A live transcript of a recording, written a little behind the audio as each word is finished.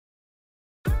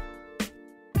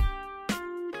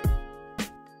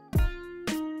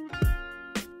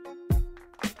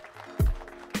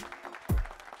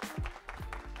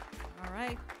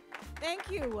Thank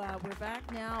you. We're back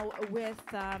now with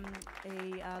a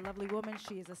lovely woman.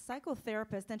 She is a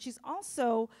psychotherapist, and she's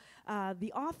also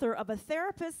the author of a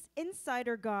Therapist's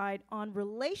Insider Guide on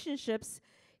Relationships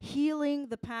Healing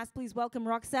the Past. Please welcome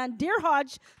Roxanne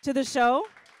Derhodge to the show.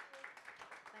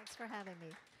 Thanks for having me.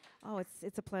 Oh,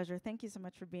 it's a pleasure. Thank you so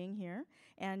much for being here.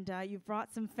 And you've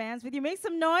brought some fans with you. Make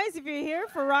some noise if you're here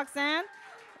for Roxanne.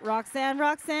 Roxanne,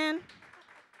 Roxanne.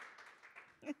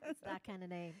 It's that kind of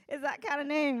name. It's that kind of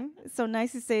name. It's so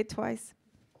nice to say it twice.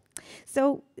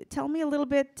 So tell me a little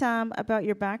bit about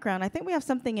your background. I think we have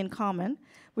something in common.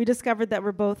 We discovered that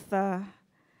we're both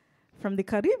from the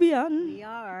Caribbean. We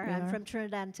are. I'm from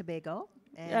Trinidad and Tobago.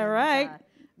 And, all right.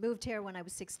 Moved here when I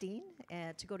was 16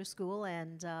 to go to school,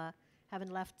 and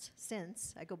haven't left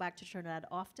since. I go back to Trinidad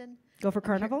often. Go for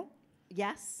Carnival?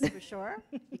 Yes, for sure.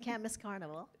 You can't miss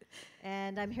Carnival.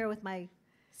 And I'm here with my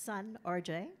son,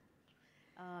 RJ,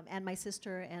 and my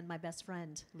sister and my best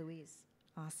friend, Louise.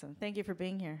 Awesome. Thank you for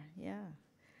being here. Yeah.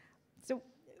 So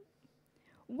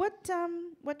what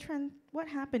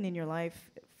happened in your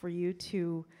life for you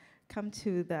to come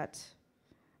to that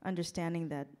understanding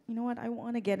that, you know what, I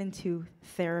want to get into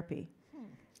therapy?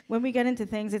 When we get into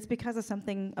things, it's because of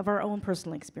something of our own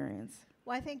personal experience.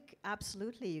 Well, I think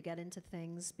absolutely you get into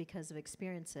things because of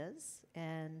experiences.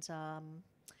 And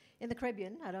in the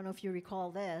Caribbean, I don't know if you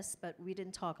recall this, but we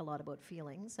didn't talk a lot about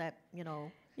feelings.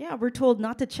 Yeah, we're told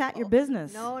not to chat your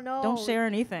business. No, no. Don't share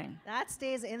anything. That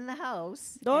stays in the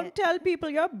house. Don't tell people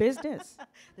your business.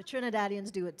 The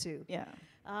Trinidadians do it too.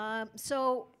 Yeah.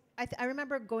 So I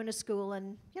remember going to school,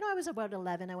 and I was about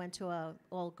 11. I went to a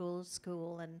all-girls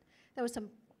school, and there was some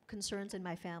concerns in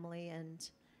my family, and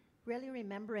really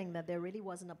remembering that there really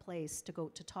wasn't a place to go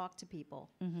to talk to people.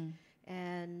 Mm-hmm.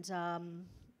 And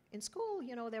in school,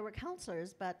 there were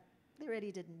counselors, but they really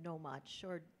didn't know much.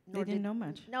 They didn't know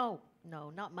much? No,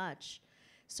 not much.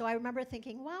 So I remember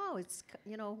thinking, wow, it's,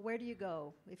 where do you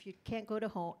go? If you can't go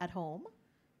to at home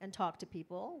and talk to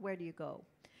people, where do you go?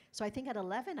 So I think at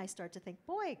 11, I started to think,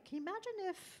 boy, can you imagine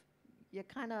if you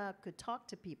kind of could talk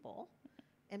to people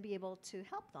and be able to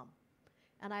help them?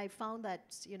 And I found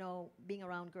that, being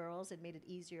around girls, it made it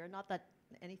easier. Not that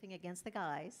anything against the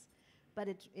guys, but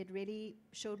it really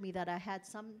showed me that I had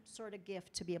some sort of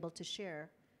gift to be able to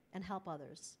share and help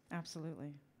others.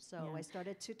 Absolutely. So Yeah. I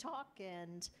started to talk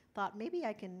and thought maybe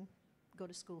I can go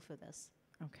to school for this.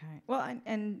 Okay. Well,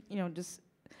 and just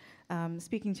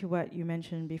speaking to what you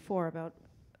mentioned before about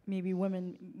maybe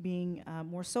women being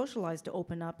more socialized to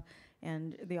open up,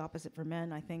 and the opposite for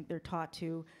men. I think they're taught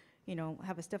to,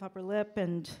 have a stiff upper lip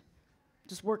and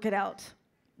just work it out,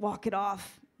 walk it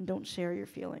off, and don't share your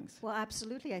feelings. Well,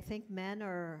 absolutely. I think men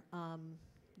are,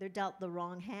 they're dealt the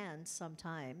wrong hand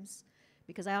sometimes,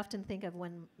 because I often think of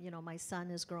when, my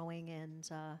son is growing and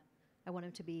I want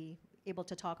him to be able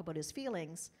to talk about his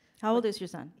feelings. How old is your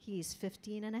son? He's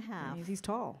 15 and a half. He's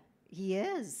tall. He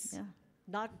is.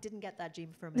 Yeah. Didn't get that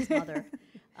gene from his mother.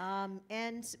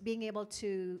 And being able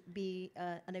to be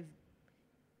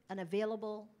an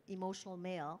available emotional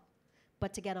male,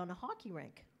 but to get on a hockey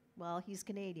rink. Well, he's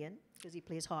Canadian because he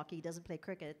plays hockey, he doesn't play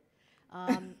cricket.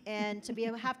 And to be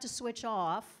able have to switch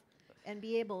off and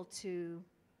be able to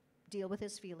deal with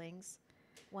his feelings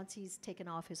once he's taken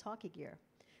off his hockey gear.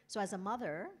 So as a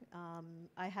mother,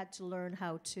 I had to learn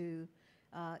how to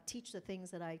teach the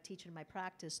things that I teach in my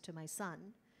practice to my son,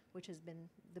 which has been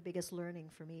the biggest learning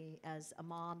for me as a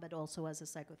mom, but also as a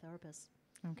psychotherapist.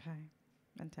 Okay.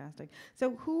 Fantastic.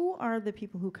 So who are the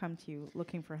people who come to you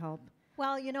looking for help?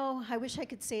 Well, I wish I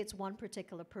could say it's one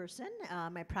particular person.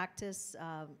 My practice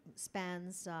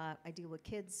spans, I deal with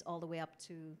kids all the way up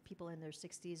to people in their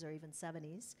 60s or even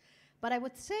 70s. But I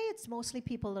would say it's mostly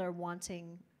people that are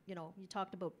wanting, you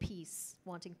talked about peace,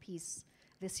 wanting peace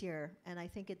this year. And I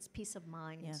think it's peace of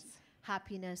mind, Yes.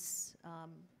 happiness.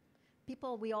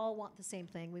 People, we all want the same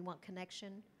thing. We want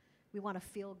connection. We want to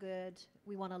feel good.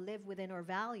 We want to live within our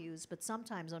values. But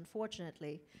sometimes,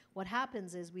 unfortunately, what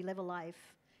happens is we live a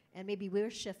life and maybe we're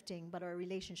shifting, but our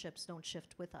relationships don't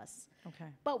shift with us. Okay.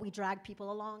 But we drag people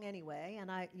along anyway.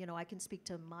 And I can speak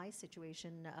to my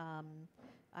situation.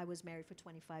 I was married for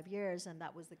 25 years, and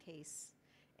that was the case.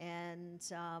 And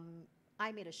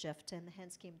I made a shift, and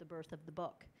hence came the birth of the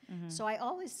book. Mm-hmm. So I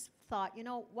always thought,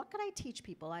 what could I teach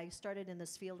people? I started in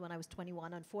this field when I was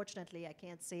 21. Unfortunately, I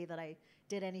can't say that I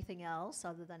did anything else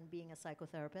other than being a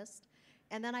psychotherapist.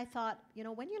 And then I thought,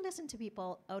 when you listen to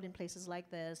people out in places like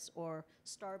this, or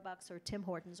Starbucks or Tim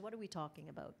Hortons, what are we talking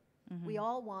about? Mm-hmm. We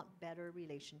all want better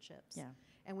relationships. Yeah.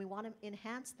 And we want to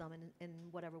enhance them in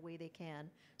whatever way they can.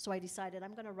 So I decided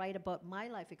I'm going to write about my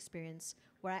life experience,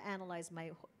 where I analyze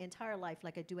my entire life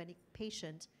like I do any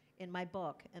patient in my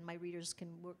book, and my readers can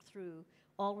work through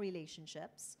all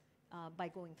relationships by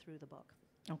going through the book.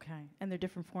 Okay. And there are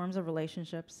different forms of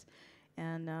relationships.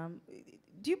 And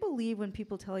do you believe when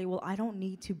people tell you, well, I don't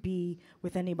need to be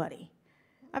with anybody?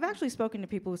 I've actually spoken to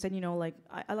people who said, you know, like,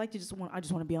 I like to I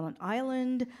just want to be on an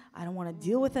island. I don't want to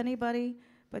deal with anybody.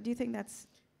 But do you think that's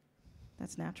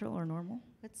natural or normal?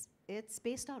 It's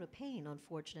based out of pain,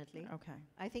 unfortunately. Okay.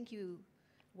 I think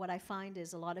what I find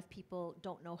is a lot of people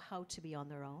don't know how to be on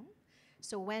their own.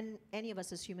 So when any of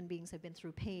us as human beings have been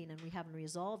through pain and we haven't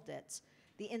resolved it,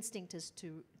 the instinct is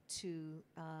to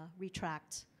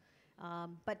retract.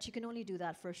 But you can only do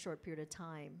that for a short period of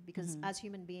time, because as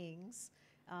human beings,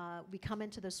 we come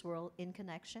into this world in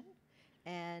connection,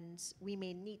 and we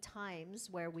may need times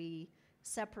where we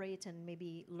separate and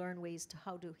maybe learn ways to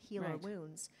how to heal our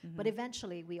wounds. But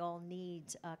eventually we all need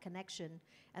connection,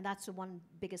 and that's the one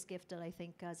biggest gift that I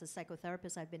think as a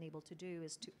psychotherapist I've been able to do,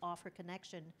 is to offer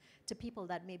connection to people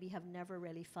that maybe have never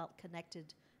really felt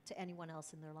connected to anyone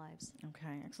else in their lives.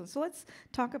 Okay, excellent. So let's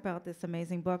talk about this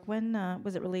amazing book. When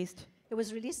was it released? It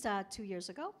was released 2 years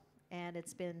ago, and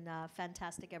it's been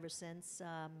fantastic ever since.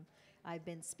 I've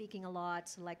been speaking a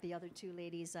lot, like the other two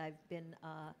ladies. I've been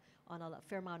on a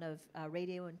fair amount of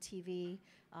radio and TV.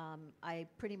 I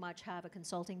pretty much have a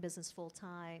consulting business full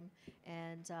time,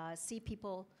 and see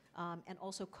people and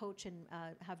also coach and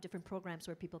have different programs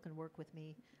where people can work with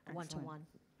me one-to-one.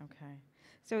 Okay.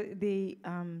 So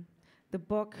the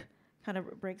book kind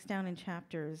of breaks down in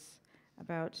chapters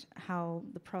about how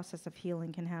the process of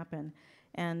healing can happen.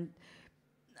 And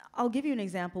I'll give you an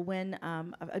example. When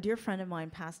a dear friend of mine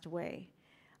passed away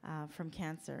from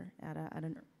cancer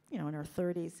in her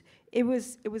 30s, it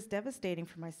was devastating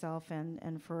for myself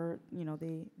and for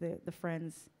the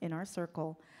friends in our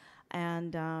circle.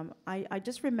 And I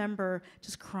just remember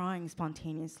just crying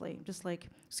spontaneously, just like,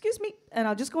 excuse me, and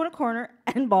I'll just go in a corner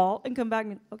and bawl and come back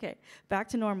and, okay, back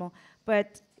to normal.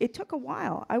 But it took a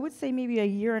while. I would say maybe a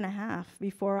year and a half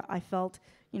before I felt,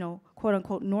 quote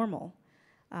unquote, normal.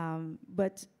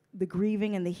 But the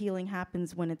grieving and the healing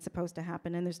happens when it's supposed to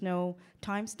happen, and there's no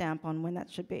timestamp on when that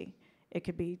should be. It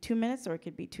could be 2 minutes or it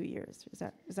could be 2 years. Is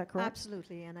that correct?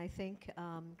 Absolutely, and I think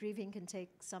grieving can take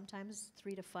sometimes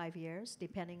 3 to 5 years,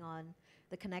 depending on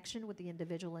the connection with the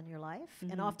individual in your life.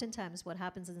 And oftentimes what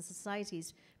happens in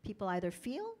societies, people either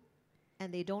feel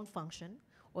and they don't function,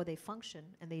 or they function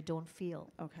and they don't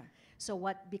feel. Okay. So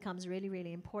what becomes really,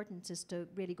 really important is to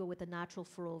really go with the natural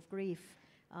flow of grief.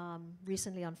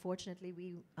 Recently, unfortunately,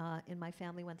 we in my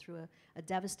family went through a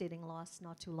devastating loss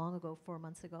not too long ago, 4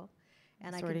 months ago.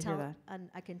 And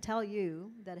I can tell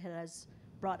you that it has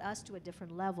brought us to a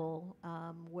different level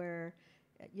where,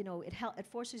 it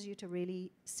forces you to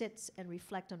really sit and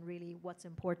reflect on really what's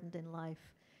important in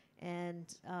life, and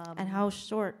how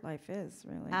short life is,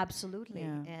 really. Absolutely,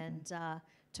 yeah. And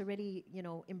to really,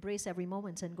 embrace every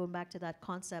moment. And going back to that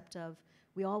concept of,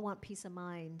 we all want peace of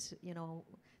mind,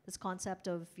 this concept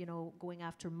of, going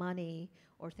after money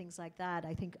or things like that.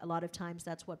 I think a lot of times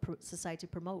that's what society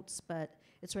promotes, but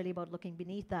it's really about looking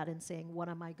beneath that and saying, what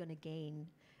am I going to gain?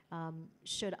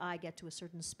 Should I get to a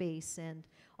certain space? And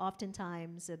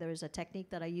oftentimes there's a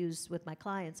technique that I use with my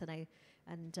clients,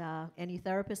 and any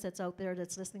therapist that's out there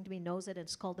that's listening to me knows it.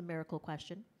 It's called the miracle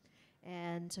question.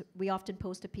 And we often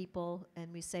pose to people,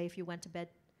 and we say, if you went to bed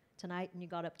tonight and you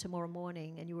got up tomorrow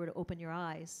morning and you were to open your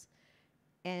eyes,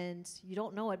 and you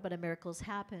don't know it, but a miracle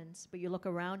happens, but you look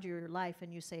around your life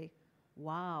and you say,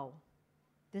 wow,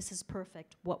 this is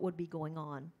perfect. What would be going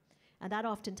on? And that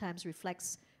oftentimes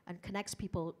reflects and connects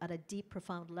people at a deep,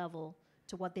 profound level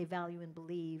to what they value and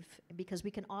believe, because we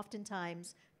can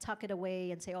oftentimes tuck it away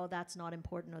and say, oh, that's not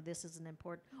important, or this isn't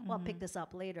important. Well, I'll pick this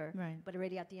up later. Right. But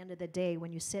already at the end of the day,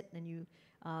 when you sit and you,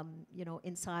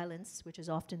 in silence, which is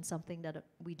often something that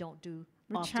we don't do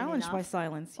We're often challenged enough. by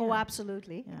silence. Oh, yeah.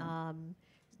 absolutely. Yeah.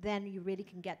 Then you really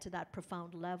can get to that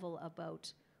profound level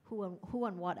about who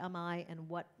and what am I, and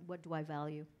what do I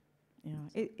value. Yeah,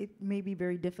 it may be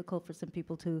very difficult for some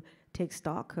people to take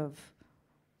stock of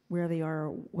where they are, or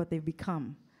what they've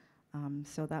become.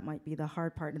 So that might be the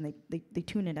hard part, and they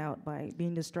tune it out by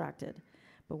being distracted.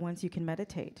 But once you can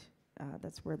meditate,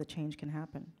 that's where the change can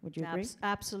happen. Would you agree?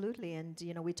 Absolutely. And,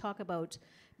 we talk about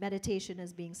meditation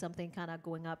as being something kind of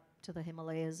going up to the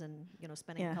Himalayas and,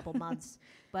 spending a couple months.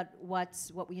 But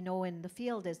what we know in the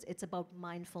field is it's about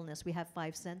mindfulness. We have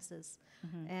 5 senses.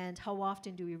 And how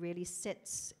often do we really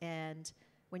sit, and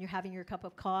when you're having your cup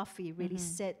of coffee, really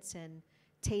sit and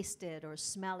taste it or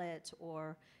smell it,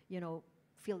 or,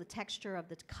 feel the texture of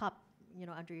the cup,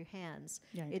 under your hands.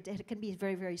 Yeah. It can be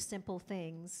very, very simple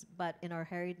things, but in our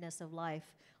harriedness of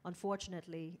life,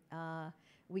 unfortunately,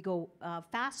 we go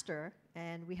faster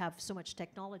and we have so much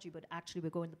technology, but actually we're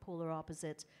going the polar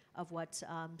opposite of what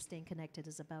staying connected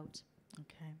is about.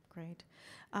 Okay, great.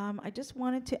 I just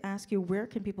wanted to ask you, where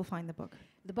can people find the book?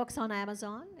 The book's on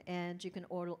Amazon, and you can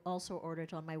also order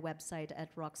it on my website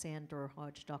at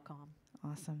roxannederhodge.com.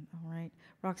 Awesome. All right.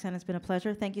 Roxanne, it's been a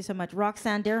pleasure. Thank you so much.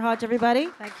 Roxanne Derhodge, everybody.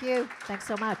 Thank you. Thanks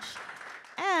so much.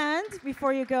 And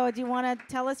before you go, do you want to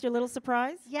tell us your little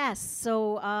surprise? Yes.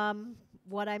 So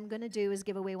what I'm going to do is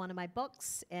give away one of my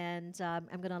books, and I'm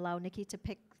going to allow Nikki to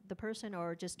pick the person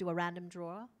or just do a random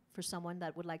draw for someone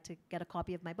that would like to get a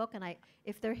copy of my book. And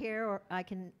if they're here, or I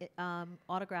can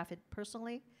autograph it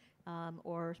personally,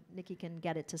 or Nikki can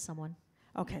get it to someone.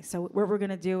 Okay, so what we're going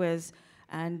to do is,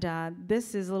 and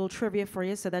this is a little trivia for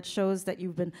you, so that shows that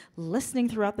you've been listening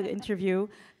throughout the interview.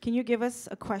 Can you give us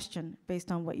a question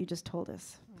based on what you just told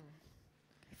us?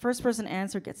 First person to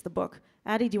answer gets the book.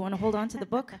 Addie, do you want to hold on to the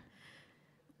book?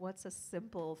 What's a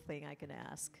simple thing I can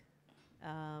ask?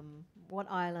 What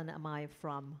island am I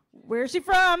from? Where is she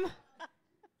from?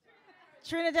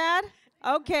 Trinidad?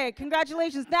 Okay,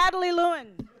 congratulations, Natalie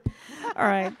Lewin. All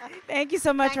right, thank you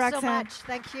so much, Thanks Roxanne. so much.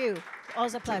 Thank you.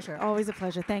 Always a pleasure. Always a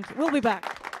pleasure. Thank you. We'll be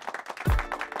back.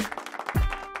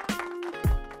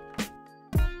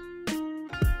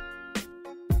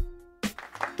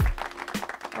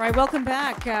 All right, welcome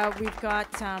back. We've got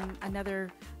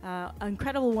another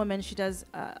incredible woman. She does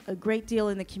a great deal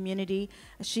in the community.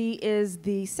 She is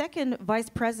the second vice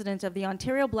president of the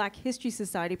Ontario Black History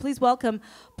Society. Please welcome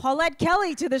Paulette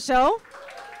Kelly to the show.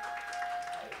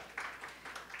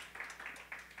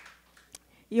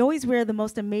 You always wear the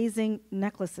most amazing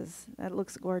necklaces. That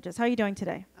looks gorgeous. How are you doing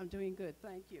today? I'm doing good,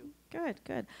 thank you. Good,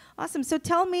 good. Awesome. So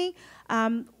tell me,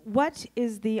 what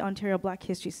is the Ontario Black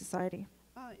History Society?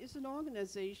 It's an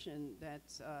organization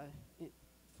that's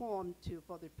formed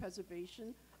for the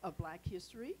preservation of Black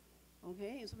history.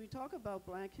 Okay, and so we talk about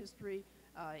Black history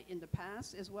in the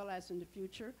past as well as in the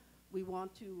future. We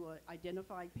want to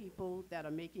identify people that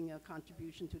are making a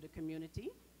contribution to the community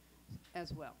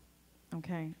as well.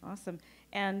 Okay, awesome.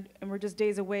 And we're just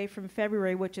days away from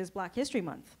February, which is Black History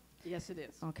Month. Yes, it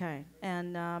is. Okay,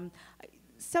 and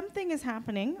something is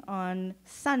happening on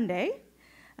Sunday,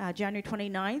 January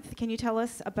 29th. Can you tell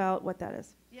us about what that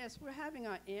is? Yes, we're having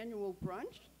our annual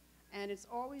brunch, and it's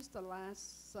always the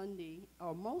last Sunday,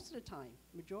 or most of the time,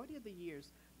 majority of the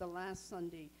years, the last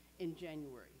Sunday in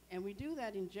January. And we do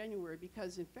that in January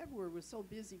because in February we're so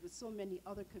busy with so many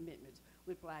other commitments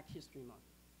with Black History Month.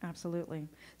 Absolutely.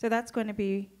 So that's going to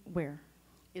be where?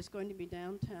 It's going to be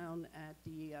downtown at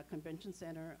the Convention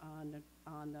Center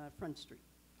on Front Street.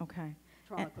 Okay.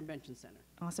 Toronto Convention Center.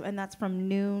 Awesome. And that's from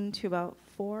noon to about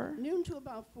 4? Noon to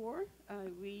about 4.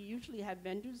 We usually have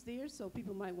vendors there, so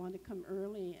people might want to come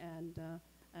early and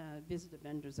visit the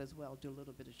vendors as well, do a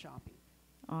little bit of shopping.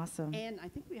 Awesome. And I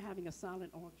think we're having a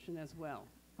silent auction as well.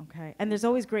 Okay. And there's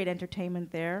always great entertainment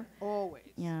there. Always.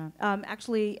 Yeah.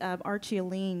 Actually, Archie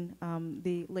Aline,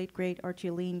 the late great Archie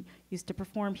Aline, used to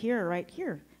perform here, right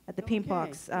here, at the Pink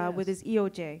Box with his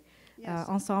EOJ,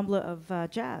 Ensemble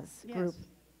of Jazz group.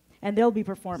 And they'll be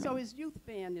performing. So his youth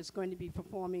band is going to be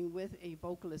performing with a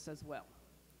vocalist as well.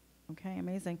 Okay,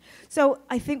 amazing. So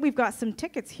I think we've got some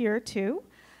tickets here, too.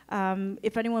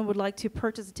 If anyone would like to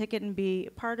purchase a ticket and be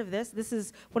part of this, this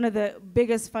is one of the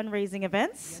biggest fundraising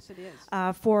events. Yes, it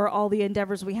is. For all the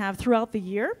endeavors we have throughout the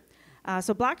year.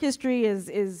 So Black History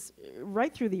is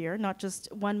right through the year, not just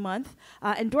 1 month.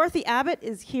 And Dorothy Abbott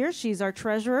is here. She's our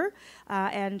treasurer,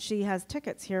 and she has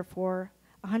tickets here for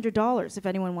 $100 if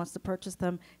anyone wants to purchase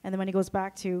them, and the money goes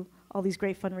back to all these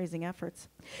great fundraising efforts.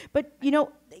 But, you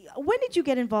know, when did you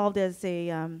get involved as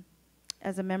a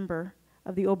member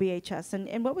of the OBHS,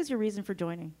 and what was your reason for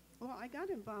joining? Well, I got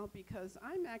involved because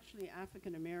I'm actually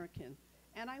African American,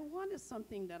 and I wanted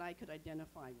something that I could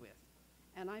identify with.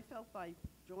 And I felt by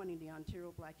joining the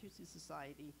Ontario Black History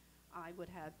Society, I would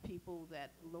have people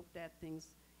that looked at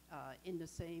things in the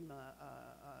same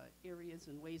areas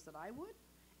and ways that I would.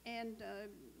 And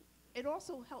it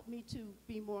also helped me to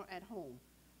be more at home.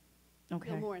 Okay.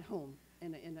 Feel more at home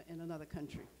in another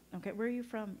country. Okay, where are you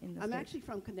from in the I'm States? actually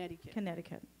from Connecticut.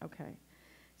 Connecticut, okay.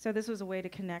 So this was a way to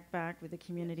connect back with the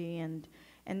community, and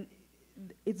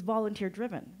it's volunteer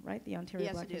driven, right? The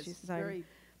Ontario Black History Society.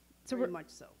 Very much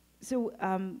so. So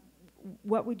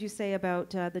what would you say about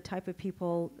the type of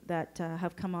people that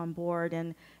have come on board,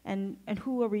 and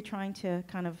who are we trying to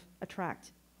kind of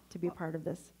attract to be a part of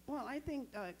this? Well, I think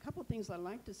a couple of things I'd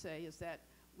like to say is that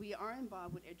we are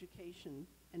involved with education,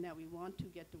 and that we want to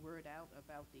get the word out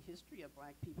about the history of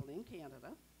Black people in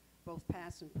Canada, both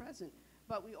past and present.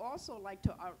 But we also like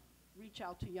to reach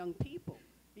out to young people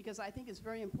because I think it's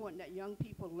very important that young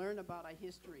people learn about our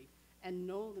history and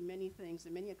know the many things, the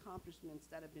many accomplishments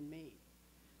that have been made.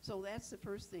 So that's the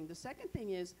first thing. The second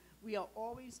thing is we are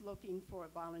always looking for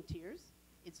volunteers.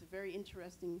 It's a very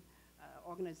interesting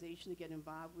organization to get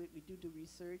involved with. We do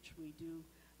research. We do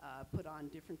put on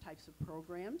different types of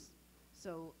programs.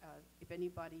 So if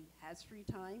anybody has free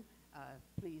time,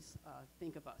 please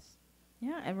think of us.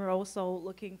 Yeah, and we're also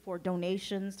looking for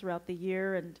donations throughout the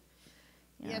year. And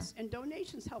yeah. Yes, and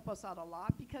donations help us out a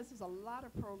lot because there's a lot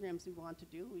of programs we want to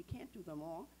do. We can't do them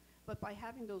all. But by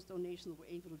having those donations, we're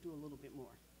able to do a little bit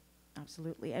more.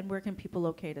 Absolutely. And where can people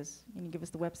locate us? Can you give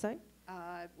us the website?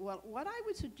 Well, what I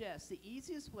would suggest, the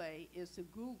easiest way is to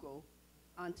Google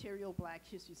Ontario Black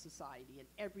History Society, and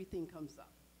everything comes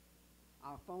up.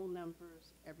 Our phone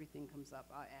numbers, everything comes up,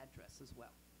 our address as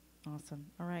well. Awesome.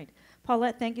 All right.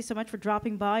 Paulette, thank you so much for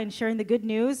dropping by and sharing the good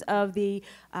news of the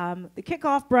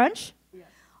kickoff brunch. Yes.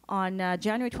 On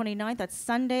January 29th, that's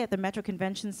Sunday at the Metro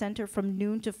Convention Center from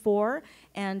noon to 4.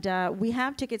 And we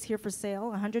have tickets here for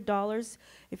sale, $100,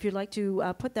 if you'd like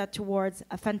to put that towards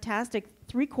a fantastic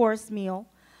 3-course meal.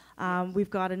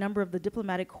 We've got a number of the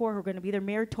diplomatic corps who are going to be there.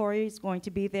 Mayor Tory is going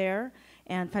to be there,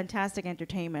 and fantastic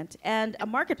entertainment. And a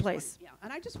marketplace. Yeah,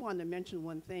 and I just wanted to mention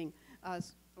one thing.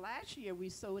 Last year we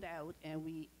sold out and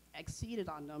we exceeded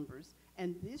our numbers,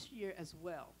 and this year as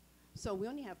well. So we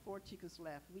only have 4 tickets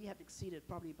left. We have exceeded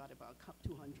probably about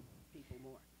 200 people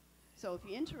more. So if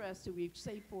you're interested, we've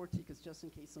saved 4 tickets just in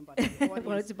case somebody in the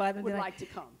audience would like to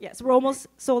come. Yes, we're almost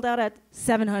sold out at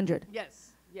 700.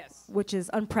 Yes, yes. Which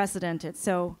is unprecedented.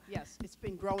 So yes, it's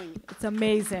been growing. It's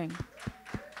amazing.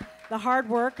 The hard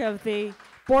work of the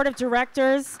board of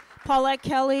directors, Paulette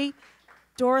Kelly,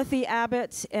 Dorothy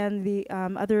Abbott, and the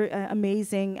other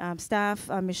amazing staff,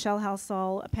 Michelle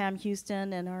Halsall, Pam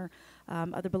Houston, and our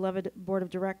other beloved board of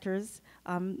directors.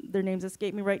 Their names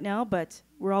escape me right now, but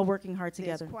we're all working hard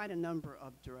together. There's quite a number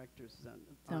of directors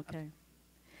on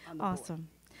the awesome. board.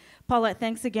 Paulette,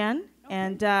 thanks again,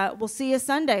 and we'll see you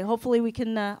Sunday. Hopefully we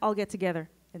can all get together,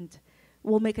 and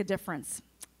we'll make a difference.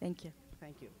 Thank you.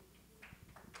 Thank you.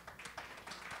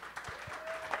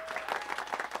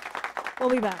 We'll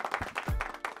be back.